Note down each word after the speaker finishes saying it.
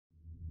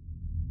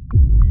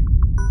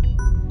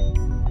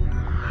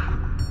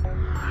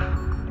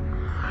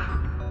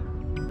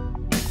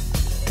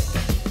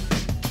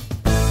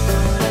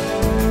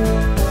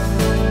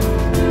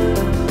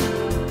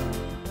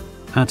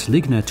At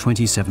Ligna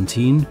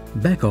 2017,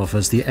 Beckhoff,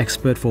 as the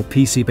expert for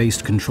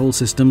PC-based control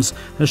systems,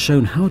 has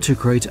shown how to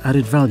create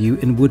added value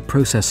in wood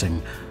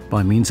processing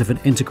by means of an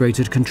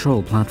integrated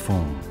control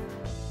platform.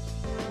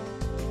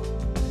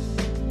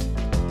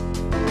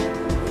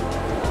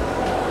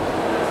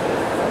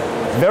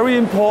 Very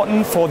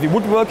important for the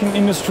woodworking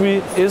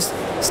industry is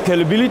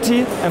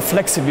scalability and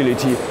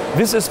flexibility.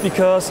 This is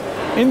because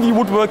in the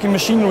woodworking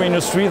machinery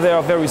industry there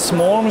are very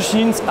small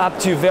machines up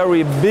to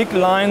very big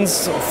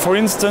lines, for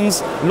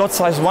instance lot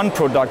size 1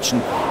 production.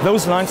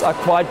 Those lines are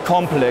quite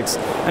complex,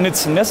 and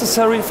it's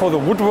necessary for the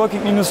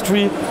woodworking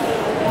industry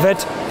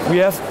that we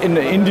have an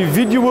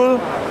individual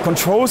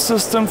control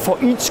system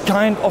for each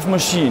kind of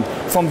machine,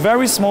 from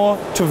very small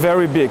to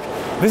very big.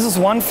 This is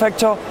one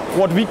factor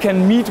what we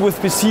can meet with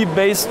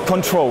PC-based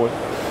control.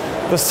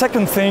 The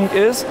second thing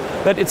is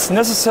that it's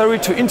necessary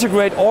to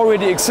integrate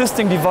already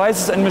existing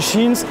devices and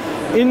machines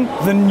in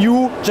the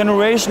new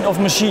generation of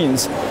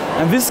machines.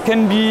 And this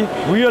can be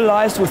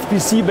realized with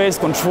PC-based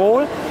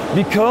control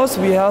because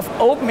we have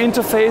open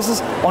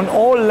interfaces on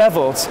all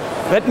levels.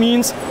 That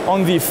means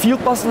on the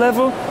field bus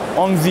level,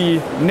 on the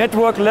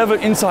network level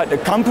inside the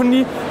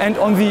company, and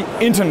on the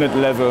internet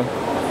level.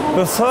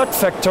 The third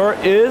factor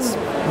is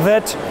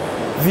that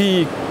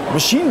the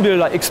machine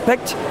builder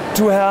expects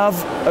to have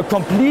a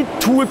complete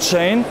tool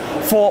chain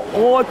for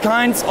all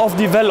kinds of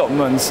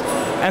developments.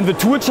 And the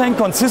tool chain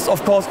consists,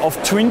 of course, of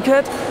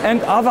TwinCAD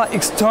and other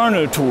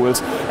external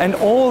tools. And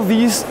all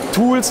these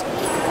tools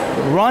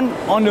run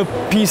on a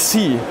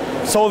PC.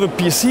 So the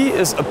PC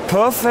is a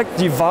perfect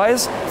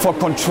device for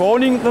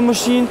controlling the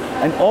machine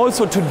and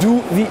also to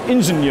do the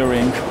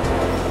engineering.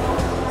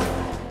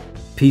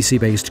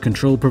 PC-based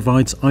control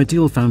provides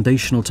ideal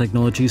foundational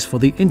technologies for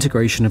the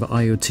integration of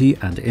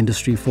IoT and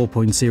Industry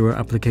 4.0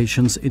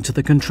 applications into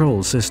the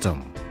control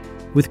system.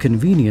 With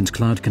convenient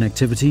cloud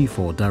connectivity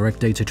for direct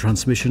data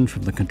transmission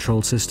from the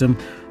control system,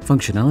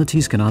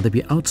 functionalities can either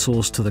be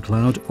outsourced to the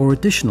cloud or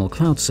additional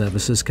cloud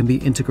services can be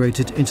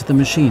integrated into the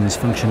machine's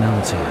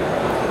functionality.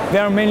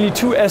 There are mainly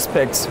two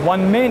aspects.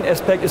 One main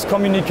aspect is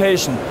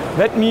communication.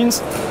 That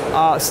means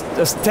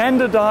a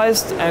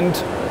standardized and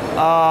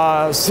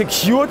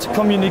secured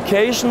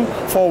communication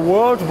for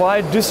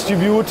worldwide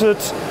distributed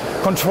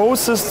control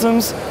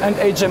systems and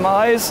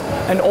HMIs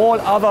and all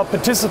other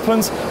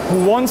participants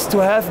who wants to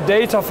have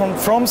data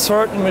from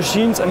certain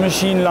machines and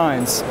machine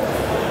lines.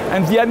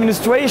 And the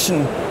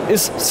administration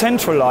is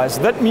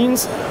centralized. That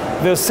means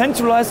the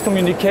centralized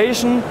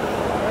communication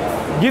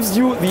gives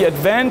you the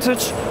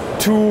advantage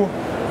to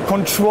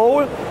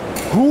control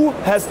who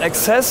has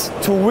access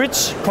to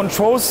which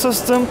control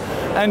system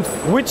and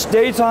which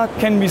data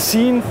can be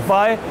seen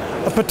by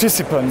a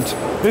participant.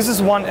 This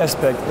is one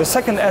aspect. The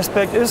second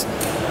aspect is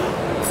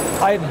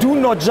I do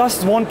not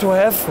just want to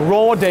have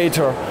raw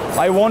data.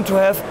 I want to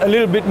have a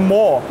little bit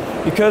more,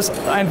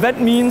 and that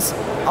means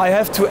I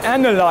have to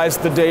analyze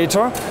the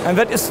data, and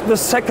that is the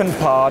second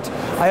part.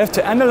 I have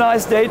to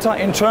analyze data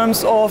in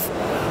terms of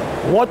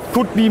what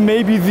could be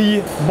maybe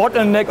the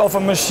bottleneck of a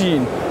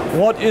machine.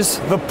 What is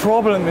the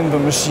problem in the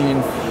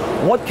machine?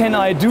 What can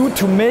I do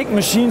to make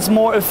machines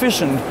more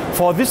efficient?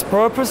 For this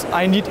purpose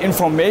I need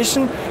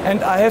information,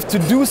 and I have to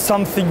do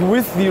something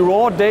with the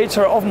raw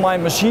data of my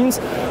machines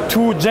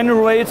to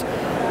generate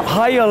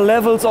higher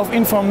levels of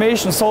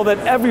information so that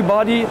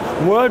everybody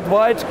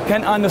worldwide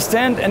can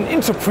understand and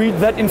interpret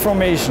that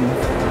information.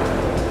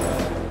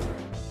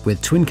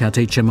 With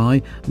TwinCAD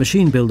HMI,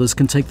 machine builders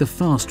can take the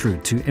fast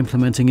route to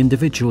implementing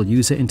individual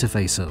user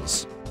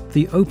interfaces.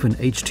 The open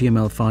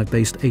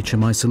HTML5-based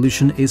HMI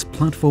solution is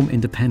platform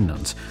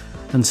independent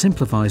and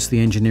simplifies the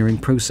engineering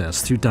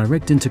process through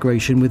direct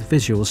integration with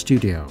Visual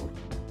Studio.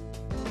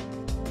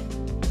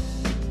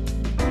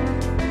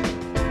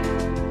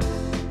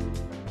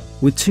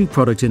 With two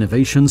product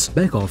innovations,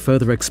 Beckhoff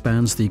further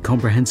expands the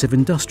comprehensive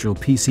industrial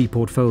PC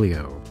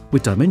portfolio.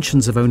 With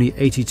dimensions of only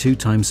 82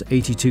 x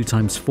 82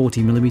 x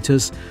 40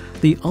 mm,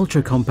 the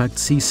ultra-compact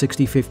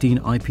C6015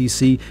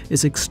 IPC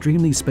is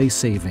extremely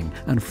space-saving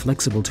and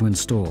flexible to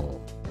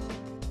install.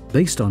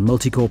 Based on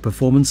multi-core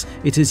performance,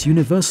 it is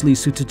universally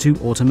suited to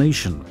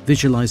automation,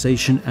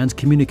 visualization and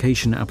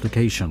communication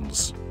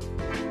applications.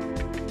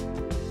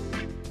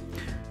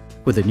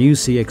 With the new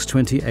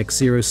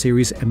CX20X0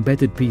 series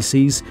embedded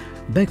PCs,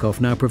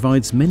 Beckhoff now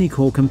provides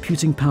many-core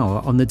computing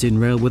power on the DIN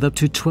rail with up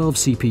to 12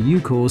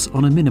 CPU cores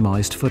on a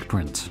minimized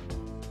footprint.